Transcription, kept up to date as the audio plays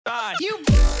God.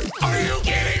 Are you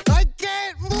kidding? I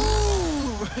can't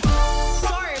move.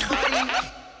 Sorry, buddy.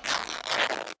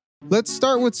 Let's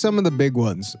start with some of the big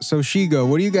ones. So Shigo,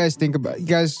 what do you guys think about? You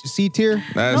guys C tier?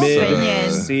 That's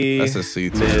opinion. C. That's a C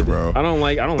tier, bro. I don't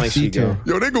like C tier. Shigo.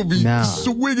 Yo, they gonna be Nah.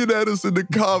 swinging at us in the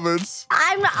comments.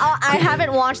 I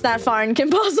haven't watched that far in Kim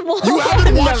Possible. You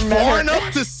haven't watched Never far met her.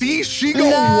 enough to see Shigo No,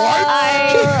 what?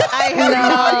 I have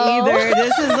not either.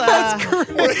 This is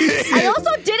I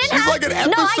also didn't She's have. like an no,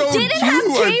 I episode didn't 2, have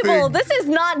I cable. think. This is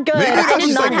not good. Maybe I that's did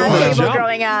just not like have one cable jump.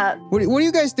 growing up. What do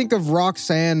you guys think of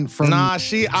Roxanne from? Nah, all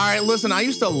right, listen, I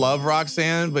used to love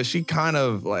Roxanne, but she kind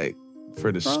of like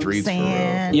for the streets for real.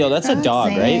 Roxanne. Yo, that's a dog,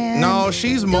 right? Roxanne. No,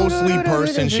 she's mostly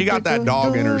person. She got that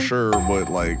dog in her, sure, but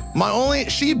like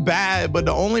she bad, but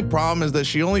the only problem is that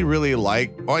she only really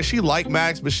she liked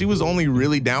Max, but she was only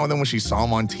really down with him when she saw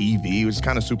him on TV, which is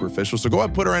kind of superficial. So go ahead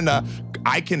and put her in the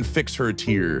I can fix her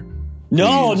tier.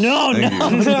 No, Please. no, Thank no,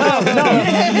 you. no, no.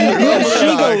 You have I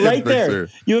Shigo can right fix there. her.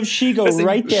 You have Shigo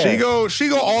right there.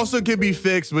 Shigo also can be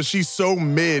fixed, but she's so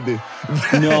mid.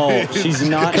 No, she's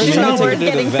not. It's She's not not worth taking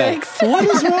her to getting the vet. fixed. What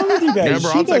is wrong with you guys? Remember,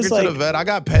 I'll take her Shigo's to like, the vet. I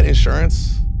got pet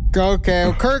insurance. Okay,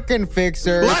 well, Kirk can fix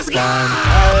her. Let's It's go!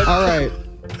 fine. All right.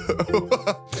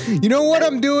 You know what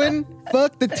I'm doing?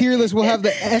 Fuck the tier list. We'll have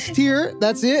the S tier.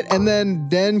 That's it. And then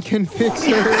Den can fix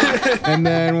her. And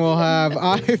then we'll have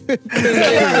Ivan can fix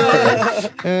her.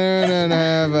 And then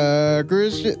have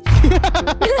Christian.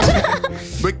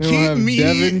 But We'll keep have me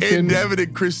Devin and Devin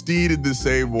and Christine in the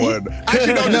same one.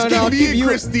 Actually, no, just I'll keep me keep and you-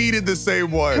 Christine in the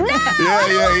same one.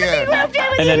 Yeah.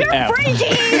 and then You're F. freaky.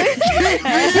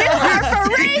 You are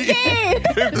freaky.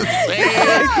 In the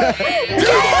same.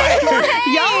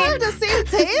 Y'all have the same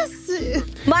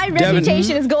taste? My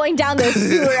reputation is going down the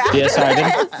sewer. After Yes,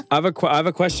 Ivan. this. I have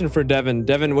a question for Devin.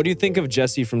 Devin, what do you think of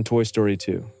Jessie from Toy Story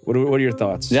 2? What are your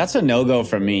thoughts? That's a no-go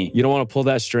from me. You don't want to pull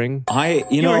that string?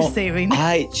 You know, were saving.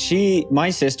 my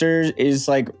sister is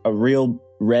like a real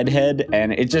redhead,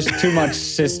 and it's just too much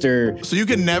sister. So you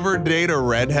can never date a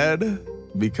redhead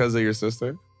because of your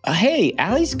sister? Hey,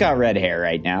 Allie's got red hair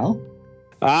right now.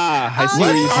 I see what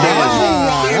Let's you go. said.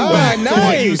 Ah, Back to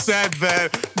what you nice. said then.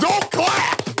 Don't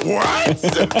clap. What?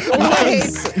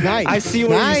 Nice. Nice. I see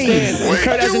what nice. you're saying. Wait,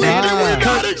 Kurt, as can an we anime,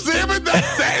 not examine that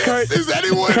sentence? Kurt- Is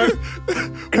anyone?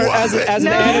 Kurt, What?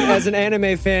 as an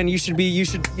anime fan, you should I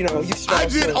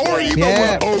did, or you know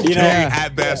Yeah. what? Okay, You know-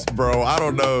 at best, bro. I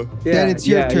don't know. Then it's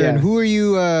your turn. Yeah. Who are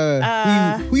you?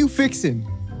 Who you fixing?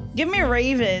 Give me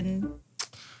Raven.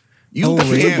 You Oh,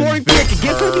 can't Raven. It's a boring pick. fix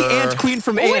Give her the her. ant queen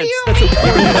from What Ants. do you That's mean?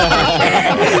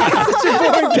 such a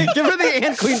boring pick. Give her the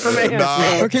ant queen from Ants.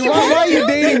 Nah. Okay, why are you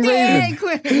dating Raven?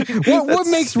 Queen. What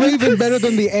makes Raven better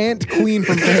than the Ant Queen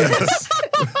from Ants?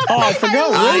 Oh, I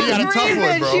forgot. Ah, Raven. you got a tough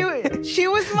one, bro. She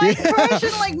was my crush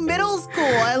in like middle school.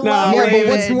 I love Nah, Yeah,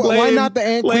 Raven. but why Lame. not the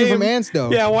Ant Queen from Lame. Ants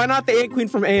though? Yeah, why not the ant queen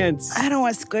from Ants? I don't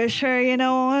want to squish her, you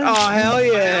know what? Oh, hell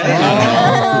yeah.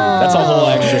 That's a whole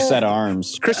extra set of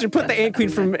arms. Christian, put the ant queen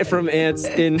from Ants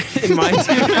in mine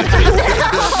too.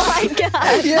 Oh my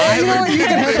god. Yeah, you know what? You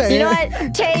can have the You know Ant.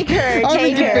 what? Take her. I Take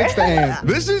think you her. fix the Ant.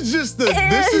 This is just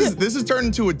this is turned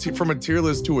into from a tier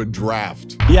list to a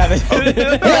draft. Yeah. It's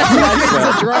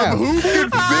a draft. Who can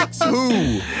fix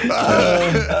who?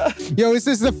 Yo, this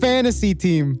is the fantasy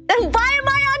team. Then why am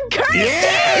I on Kirk?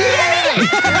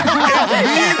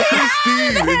 It's me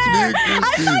and Christine.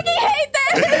 I fucking hate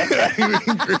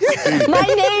this. My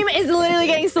name is literally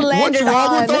getting slandered What's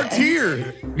wrong on. with our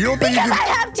tier? You don't think you Because I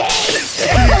can? have taste.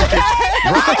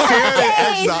 Roxanne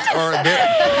and Exa are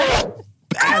there.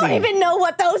 I don't even know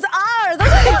what those are. Those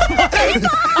are Because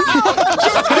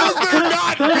they're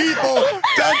not people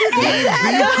doesn't mean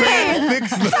you can't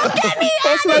fix them.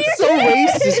 That's so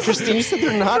racist, Christine. You said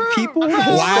they're not people?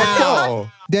 Wow.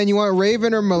 Dan, you want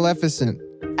Raven or Maleficent?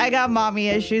 I got mommy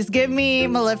issues. Give me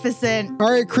Maleficent.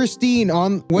 All right, Christine.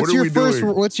 What's What are your we first?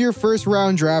 doing? What's your first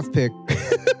round draft pick?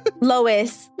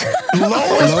 Lois.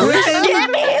 Lois Griffin? Give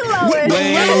me Lois.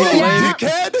 Lame.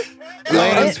 Dickhead?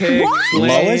 Lame pick. What?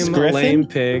 Lois Lame, Griffin? lame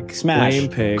pick. Smash. Lame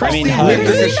pick. I mean, Christine hugs.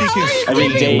 Wicker, she can I mean,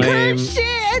 scream. date. Lame.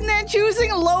 Shit, and then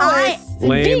choosing Lois.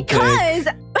 Lame Because,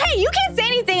 hey, you can't say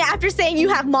anything after saying you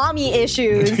have mommy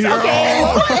issues,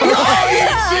 okay?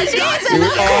 She's a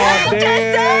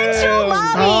quintessential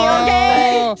mommy,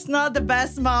 okay? It's not the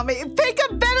best mommy. Pick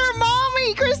a better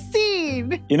mommy,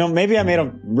 Christine. You know, maybe I made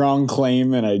a wrong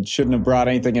claim and I shouldn't have brought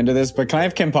anything into this, but can I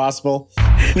have Kim Possible?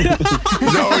 No, you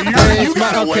it's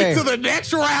gotta not wait okay. till the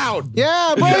next round.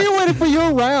 Yeah, bro, you're waiting for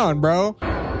your round, bro.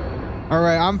 All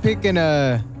right, I'm picking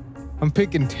I'm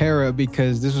picking Tara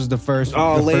because this was the first.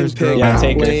 Oh, the lame first pick. girl. Yeah,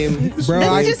 take it. lame. Bro, This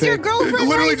I is just your picked- girlfriend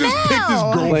Literally right just now. picked his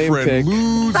Lame pick. girlfriend.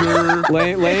 Loser.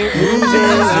 Lame. Loser.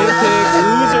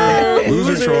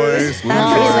 Loser choice. This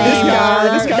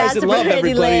guy's That's in love, pretty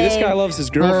everybody. This lame. guy loves his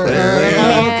girlfriend.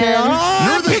 Okay, You're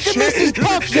I'm the picking shit. Mrs.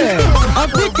 Puff then. I'm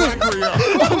picking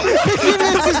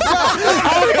Mrs. Puff.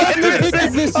 I'm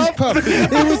picking Mrs. Puff.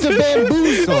 It was a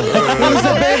bamboozle. It was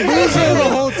a bamboozle the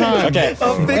whole time. Okay.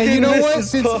 And you know what?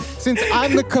 Since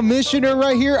I'm the commissioner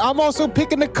right here, I'm also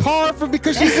picking the car for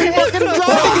because she's a fucking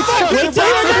driving instructor. Wait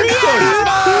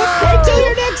till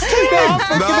your next I'm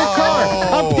picking the car.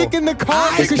 I'm picking the car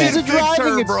because she's a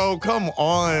driving instructor. bro. Come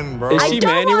on, bro. Is she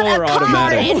Don't manual want or a car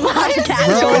automatic? in my Bro,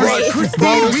 category. it's-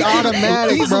 bro, it's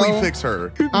automatic, Easily bro. fix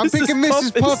her. I'm picking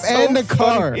Mrs. Puff and the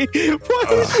car. Why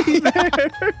is she there?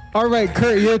 All right,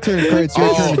 Kurt, your turn. Kurt, it's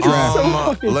your turn to draft.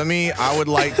 I would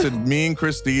like to, me and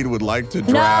Christine would like to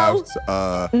draft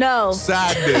No.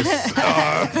 Sadness.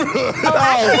 Oh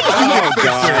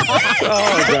God.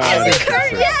 Oh God.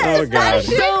 Yes, Oh, that God. is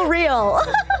so real.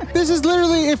 This is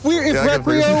literally if Yeah, I can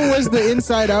fix Recreo it. was the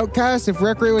inside outcast, if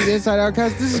Recreo was the inside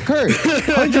outcast, this is Kurt.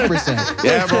 100%.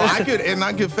 Yeah, bro. I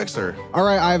could fix her. All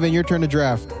right, Ivan, your turn to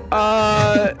draft.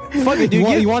 Fuck it,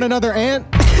 dude. You want another ant?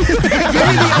 There's a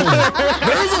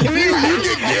few you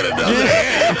can get another.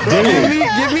 Give me.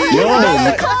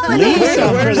 Leave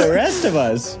some for the rest of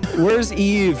us. Where's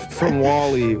Eve from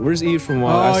Wall-E? Where's Eve from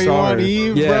Wall-E? Oh, I you saw want her.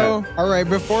 Eve, Yeah. bro? All right,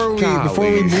 before we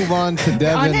move on to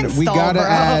Devin, we Uninstall,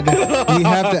 gotta bro.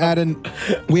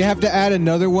 we have to add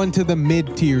another one to the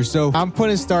mid tier. So I'm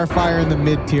putting Starfire in the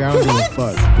mid tier. I don't give a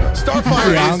fuck.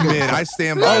 Starfire Yeah, is I'm- mid. I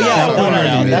stand by Oh yeah, that.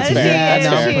 no. That's Yeah, fair. That's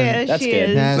no, fair. That's she good.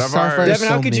 is. Nah, Starfire. Starfire is Devin,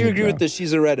 how so could you mid, agree bro. with this?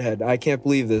 She's a redhead. I can't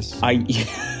believe this. Devin,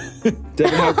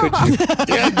 how could you?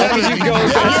 Yeah, Devin, you go yeah,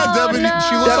 against- Devin, no. she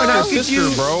looks Devin, like how her could sister,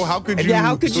 you- bro. How could you? Yeah,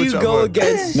 how could you switch up go a-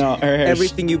 against No,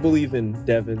 everything you believe in,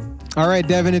 Devin? All right,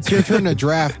 Devin, it's your turn to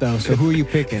draft though. So who are you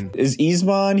picking? Is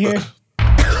Yzma on here?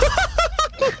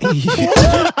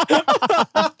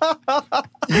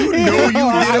 You know you did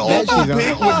I an bet awful she's on.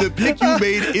 pick when the pick you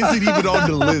made isn't even on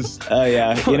the list. Oh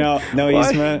yeah. You know, no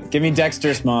Yzma. Give me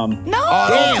Dexter's mom. No, Oh,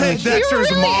 don't take Dexter's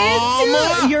you're really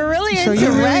mom. You're really So into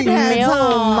you're really- redheads,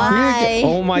 Oh huh? my.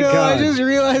 Oh my Yo, God. I just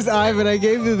realized, Ivan, I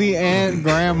gave you the ant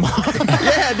grandma.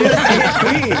 Yeah, dude, that's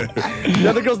the queen. The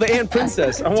other girl's the Ant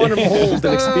Princess. I want her mold and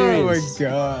Oh experience. my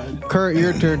god. Kurt,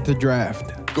 your turn to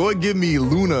draft. Go and give me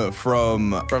Luna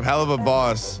from Hell of a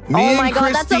Boss. Me Oh and my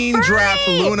God, that's a Christine furry. draft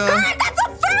Luna. God, that's a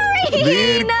furry.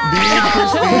 Me and No.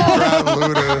 Christine draft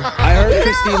Luna. I heard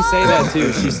Christine say that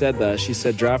too. She said that. She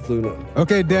said draft Luna.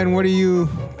 Okay, Dan, what are you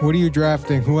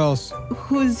drafting? Who else?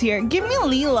 Who's here? Give me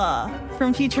Leela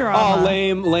from Futurama. Oh,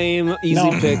 lame, easy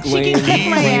No. pick, She lame, can kick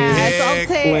my Easy ass. I'll pick.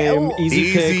 take. lame,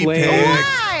 easy pick, lame. pick.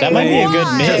 That might be a good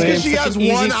Why? mix. Just because she Such has an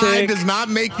easy one eye pick. does not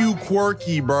make you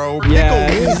quirky, bro. Yeah,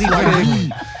 Pick a wolf easy like pick.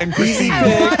 me and Christine.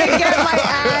 I want to get my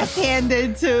ass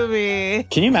handed to me.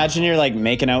 Can you imagine you're like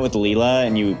making out with Leela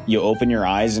and you open your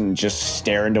eyes and just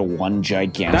stare into one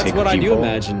gigantic That's what I do pupil?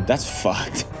 imagine. That's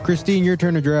fucked. Christine, your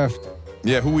turn to draft.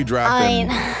 Yeah, who we drafting?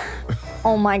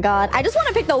 Oh my God. I just want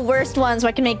to pick the worst one so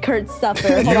I can make Kurt suffer.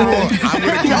 Hold You know, on. I'm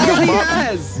gonna He already keep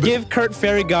has. Give Kurt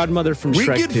fairy godmother from We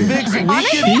Shrek could 2. fix. We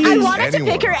Honestly, could I use wanted to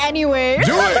anyone. pick her anyway.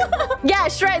 Do it. Yeah,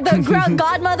 Shrek, the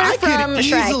godmother I from could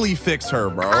Shrek. easily fix her,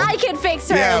 bro. I can fix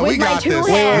her Yeah, we with my got two this.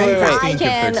 hands. Christine I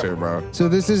can fix can. her, bro. So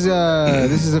this is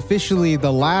officially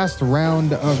the last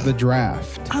round of the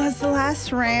draft. Oh, it's the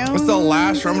last round. What's the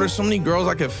last round? There's so many girls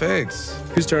I could fix.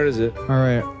 Whose turn is it? All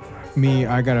right. Me,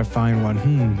 I gotta find one.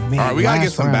 Man, All right, we gotta get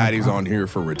last some round. baddies on here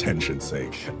for retention's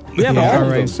sake. We have Yeah, all all of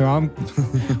right. them. So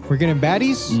we're getting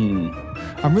baddies.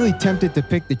 I'm really tempted to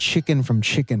pick the chicken from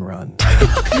Chicken Run. No,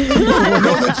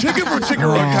 the chicken from Chicken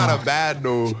Run kind of bad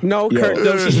though. No, Kurt,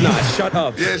 no, she's not. Shut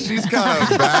up. Yeah, she's kind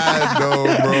of bad though,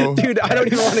 bro. Dude, I don't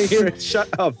even want to hear it. Shut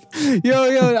up.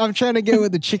 Yo, I'm trying to get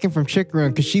with the chicken from Chicken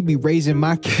Run because she be raising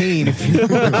my cane. If you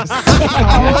notice.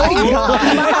 Oh my God.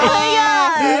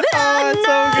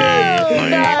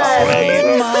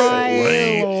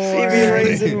 She be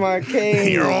raising my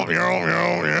cane.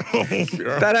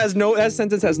 That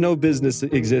sentence has no business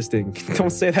existing. Don't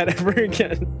say that ever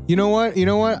again. You know what?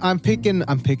 I'm picking.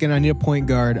 I need a point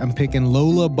guard. I'm picking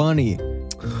Lola Bunny.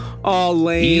 Oh,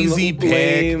 lame. Easy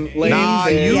pick. Lame. Nah,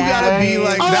 pick. you gotta be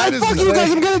like that. Fuck Is you guys!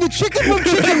 I'm getting the chicken from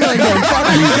Chicken Run. Then. Fuck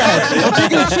you guys! I'm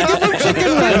taking the chicken from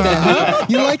Chicken Run. Then, huh?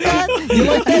 You like that? You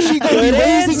like that? She gonna be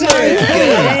raising my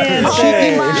cane. She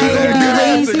gonna be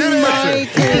raising my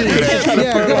cane.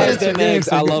 Yeah, good answer. Good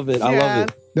answer. I love it. I love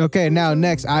it. Okay, now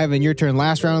next, Ivan, your turn.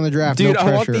 Last round of the draft. Dude, no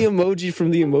I want pressure. the emoji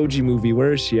from the Emoji Movie.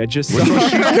 Where is she? I just saw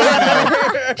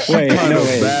her. Wait, no,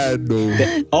 wait. Bad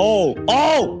though. Oh,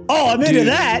 I'm into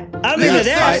that. I'm into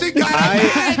that. She got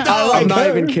bad, though. I'm not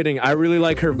even kidding. I really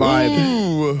like her vibe.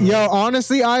 Ooh. Yo,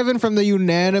 honestly, Ivan, from the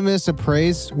unanimous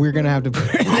appraise, we're gonna have to put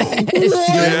her in the S tier. It's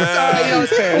fair.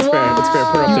 It's fair. Put her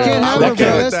up You there. can't have her, Okay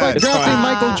bro. with That's that. like It's drafting fine.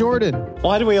 Michael Jordan.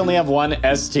 Why do we only have one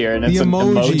S tier and it's The an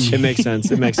emoji. emoji? It makes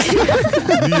sense. It makes sense.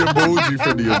 The emoji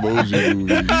for the emoji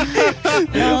movie.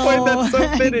 Wait, that's so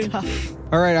fitting.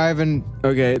 All right, Ivan.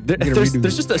 Okay, gonna there's redo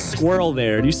just a squirrel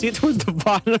there. Do you see it towards the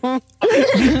bottom?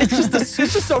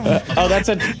 it's just a Oh, that's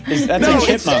a chipmunk.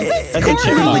 That's a literally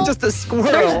chipmunk. just a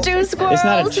squirrel. There's 2 squirrels. It's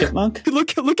not a chipmunk.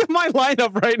 Look at my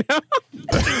lineup right now.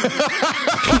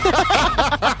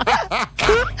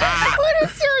 What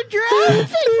is your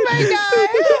drafting, my guy?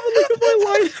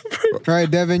 All right,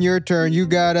 Devin, your turn. You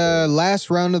got last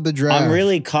round of the draft. I'm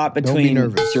really caught be between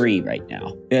nervous. 3 right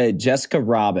now. Jessica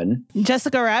Robin.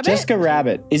 Jessica Rabbit? Jessica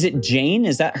Rabbit. Is it Jane?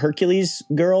 Is that Hercules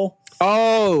girl?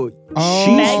 Oh,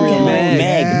 She's real. Meg.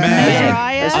 Meg.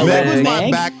 Mariah? I Meg love was my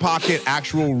Meg. back pocket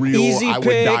actual real. Easy I would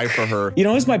pick. die for her. You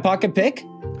know who's my pocket pick?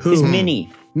 Is Minnie.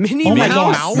 Minnie Oh my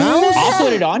Mouse. god. Mouse? I'll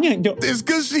put it on you. It's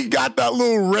because she got that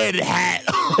little red hat.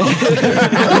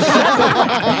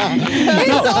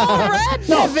 It's all red,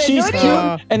 No, Devin. she's What do cute,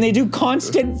 you- and they do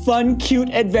constant, fun, cute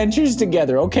adventures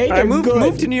together. Okay, All they're right, good.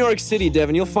 move to New York City,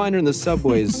 Devin. You'll find her in the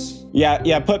subways.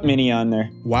 Yeah, put Minnie on there.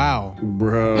 Wow.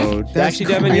 Bro. That's Actually,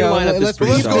 Devin, cool. your Yeah, lineup is let's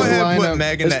pretty Let's Let's go solid. ahead and put lineup.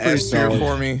 Meg in That's the pretty S tier solid.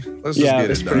 for me. Let's Yeah, just get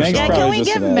that's it pretty done. Meg's Yeah, probably can we just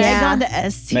get the best. Meg Yeah. on the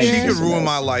S She Meg tier? is could the ruin best.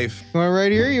 my life. You want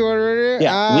right here? You want right here?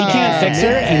 Yeah, we can't fix her,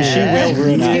 and she will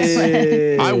ruin us.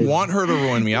 I want her to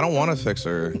ruin me. I don't want to fix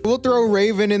her. We'll throw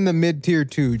Raven in the mid tier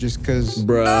too, just because.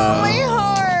 Bro. My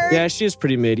heart. Yeah, she is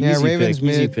pretty mid. Yeah, Easy Raven's pick.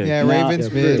 Easy mid. pick. Yeah, No, Raven's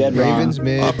yeah, mid. dead wrong. Raven's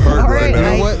mid. I've heard All right right, You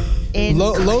know now. what? In-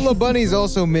 Lola Bunny's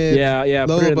also mid. Yeah, put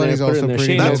Lola her in Bunny's there, put her also in there.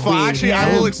 pretty She mid. ain't That's no fine. queen. Actually,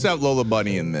 I will accept Lola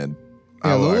Bunny in mid. I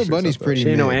Yeah, will Lola actually Bunny's accept that. pretty She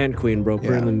ain't no mid. ant queen, bro. Put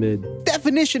her in the mid.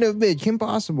 Definition of mid, Kim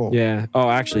Possible. Yeah. Oh,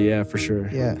 actually, yeah, for sure.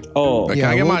 Yeah. Oh, Can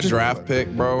Yeah, I get we'll my just- draft pick,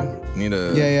 bro? Need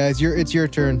a. Yeah, it's your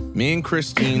turn. Me and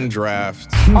Christine draft.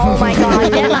 Oh my god,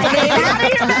 get my name out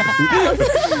of your mouth!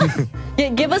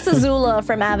 Give us Azula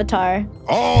from Avatar.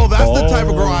 Oh, that's the type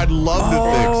of girl I'd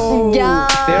love to Yeah.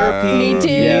 Therapy. Me too.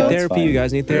 Yeah, Yeah, that's therapy. fine. You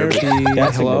guys need therapy.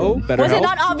 That's a Hello? good Better Was help? it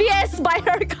not obvious by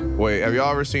her? fix. Wait, have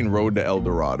y'all ever seen Road to El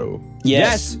Dorado?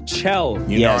 yes. Chell.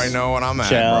 You Yes. already know what I'm at,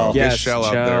 Shell. bro. Yes, Get Shell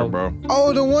up Shell. there, bro.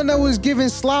 Oh, the one that was giving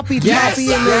sloppy Yes,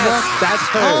 toppy in the that's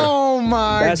her. Oh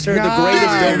my That's her, the god.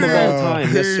 greatest dome of all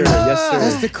time. Yes, sir. Yes,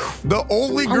 That's sir. the cr- The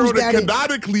only How girl was to that it?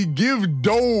 canonically give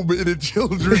dome in a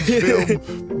children's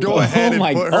film. Go ahead and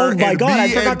my- put oh her my in God, I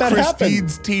me forgot and that happened.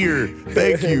 Christine's tier.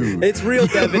 Thank you. It's real,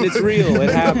 Devin. It's real.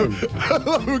 It happened. I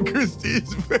love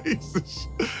Christine's face.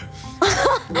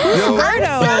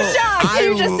 Birdo. So shocked.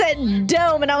 You I just will- said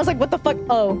dome, and I was like, what the fuck?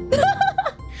 Oh.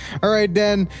 All right,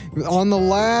 then on the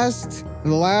last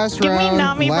Give round, me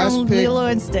Nami last from pick. Lilo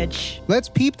and Stitch. Let's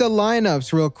peep the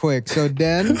lineups real quick. So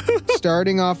Den,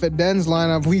 starting off at Den's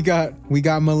lineup, we got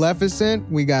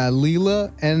Maleficent, we got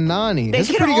Leela, and Nani. They That's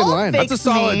a can pretty good all lineup. fix That's a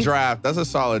solid me. draft. That's a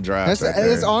solid draft. That's right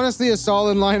there. honestly a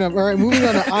solid lineup. All right, moving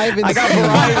on to Ivan's. I got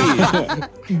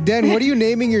variety. Den, what are you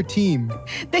naming your team?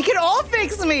 They can all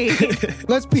fix me.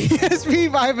 Let's peep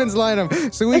Ivan's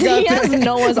lineup. So we got He has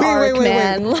Noah's Wait, Ark, wait.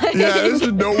 man. Like, Yeah, this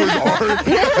is Noah's Ark.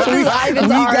 this is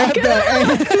Ivan's Ark. We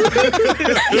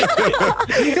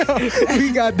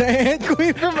got the Ant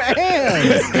Queen from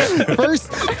Ants.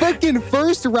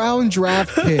 First round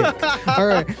draft pick. All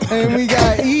right. And we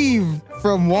got Eve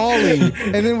from Wally.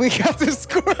 And then we got the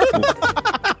squirrel.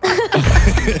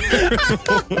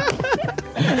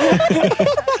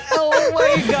 Oh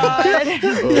my god. Wait.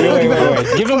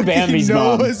 Give him Bambi's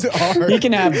mom. Noah's Ark. He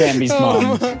can have Bambi's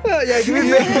mom. Yeah, give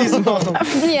me Bambi's mom.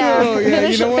 Yeah. Oh, yeah.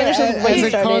 Finish, You know what? finish with what As you a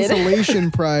started.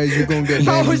 consolation prize, you're going to get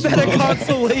How Bambi's is that a mom.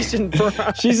 consolation for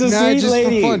us? She's a Nah, sweet just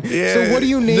lady. for fun. So what are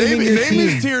you naming your name team?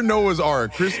 his tier Noah's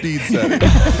Ark. Christine said it.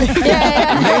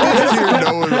 Yeah. Name his tier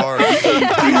Noah's Ark.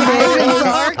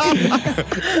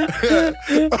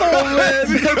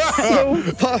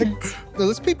 So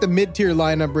let's peep the mid-tier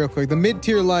lineup real quick. The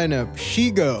mid-tier lineup: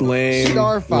 Shigo, Lame.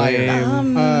 Starfire,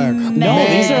 Lame. No,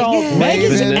 these are all. Meg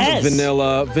is an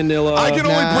Vanilla- S. Vanilla. I can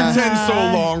only Nah. pretend so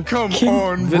long. Come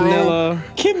on, bro. Vanilla.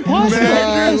 Kim Possible.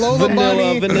 Lola Vanilla,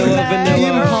 Bunny,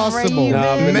 vanilla. Impossible.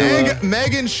 Nah, vanilla.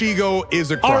 Meg and Shigo is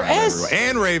a crime. RS. everyone.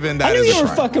 And Raven, I that knew is you a were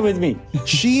crime. fucking with me.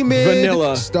 She mid,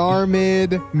 Vanilla. Star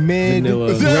mid, mid, Vanilla.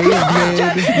 Rave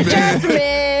Just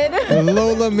mid. mid,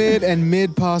 Lola mid, and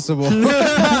mid possible.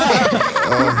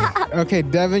 Okay,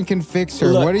 Devin can fix her.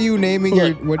 Look, what are you naming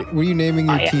your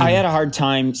team? I had a hard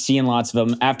time seeing lots of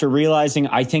them after realizing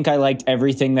I think I liked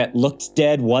everything that looked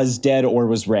dead, was dead, or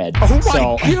was red. Oh my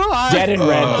so, God. Dead and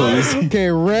red, please. Okay,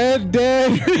 Red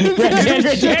Dead. Red Dead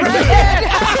Redemption.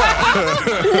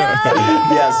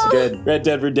 Yes, good. Red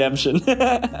Dead Redemption.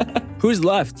 Who's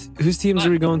left? Whose teams are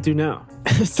we going through now?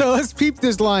 So let's peep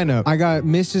this lineup. I got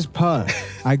Mrs. Putt.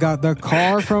 I got the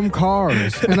car from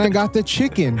Cars. And I got the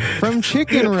chicken from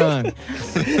Chicken Run.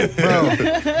 Bro,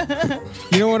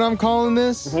 you know what I'm calling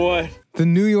this? What? The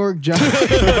New York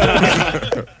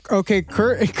Giants. Okay,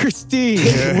 Kurt and Christine.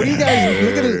 What do you guys,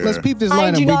 look at it. Let's peep this lineup.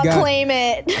 I do not we got claim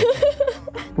it.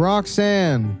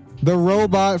 Roxanne, the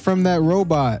robot from that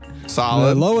robot.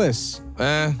 Solid. Lois,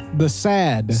 the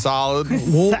sad. Solid.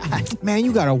 Wolf. Man,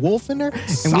 you got a wolf in there.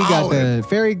 And we got the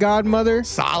fairy godmother.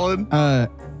 Solid.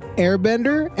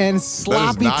 Airbender and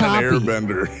Sloppy That is not Toppy. an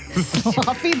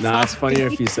airbender. Nah, it's funnier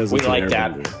if he says We it's an like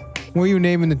that. airbender. What are you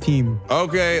naming the team?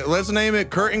 Okay, let's name it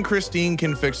Kurt and Christine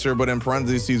can fix her, but in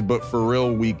parentheses, but for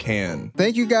real, we can.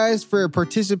 Thank you guys for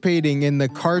participating in the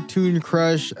Cartoon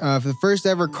Crush, for the first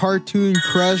ever Cartoon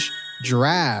Crush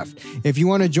draft. If you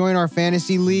want to join our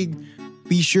fantasy league,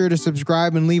 be sure to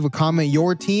subscribe and leave a comment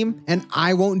your team, and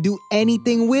I won't do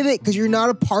anything with it because you're not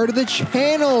a part of the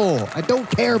channel. I don't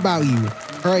care about you.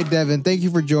 All right, Devin, thank you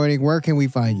for joining. Where can we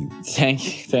find you?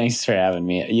 Thanks for having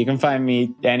me. You can find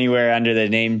me anywhere under the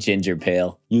name Ginger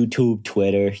Pale. YouTube,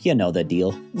 Twitter, you know the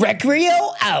deal.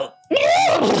 Recreo out.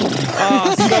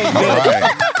 Oh, so good. All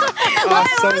right. Oh,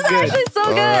 so good. Actually, so All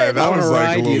good. right, that I want was to like a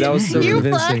ride you. little- That was so You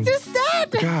convincing. practiced that?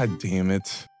 God damn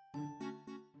it.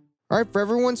 All right, for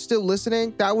everyone still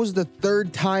listening, that was the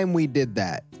third time we did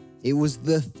that. It was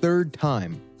the third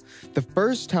time. The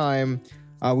first time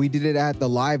we did it at the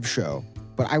live show,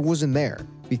 but I wasn't there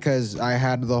because I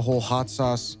had the whole hot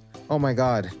sauce. Oh my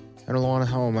God. I don't want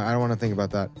to think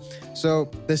about that.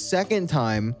 So the second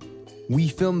time we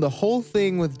filmed the whole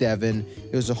thing with Devin.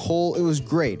 It was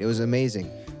great. It was amazing.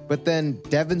 But then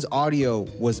Devin's audio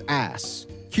was ass.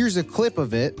 Here's a clip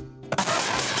of it.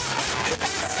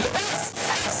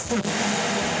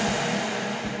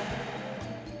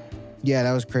 Yeah,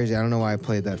 that was crazy. I don't know why I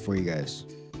played that for you guys.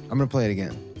 I'm gonna play it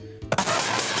again.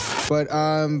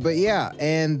 But yeah,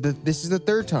 and this is the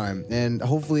third time, and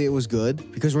hopefully it was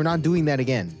good because we're not doing that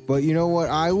again. But you know what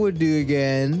I would do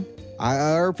again?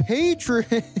 Our patron.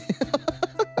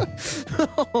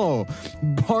 Oh,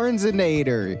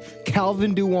 Barnesinator,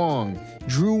 Calvin Duong,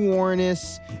 Drew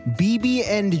Warnes, BB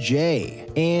and J,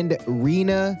 and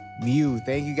Rena Mew.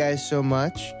 Thank you guys so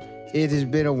much. It has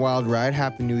been a wild ride.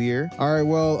 Happy New Year. All right,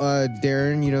 well,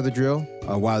 Darren, you know the drill.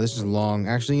 Oh, wow, this is long.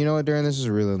 Actually, you know what, Darren? This is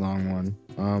a really long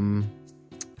one.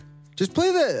 Just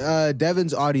play the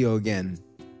Devin's audio again.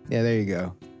 Yeah, there you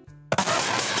go.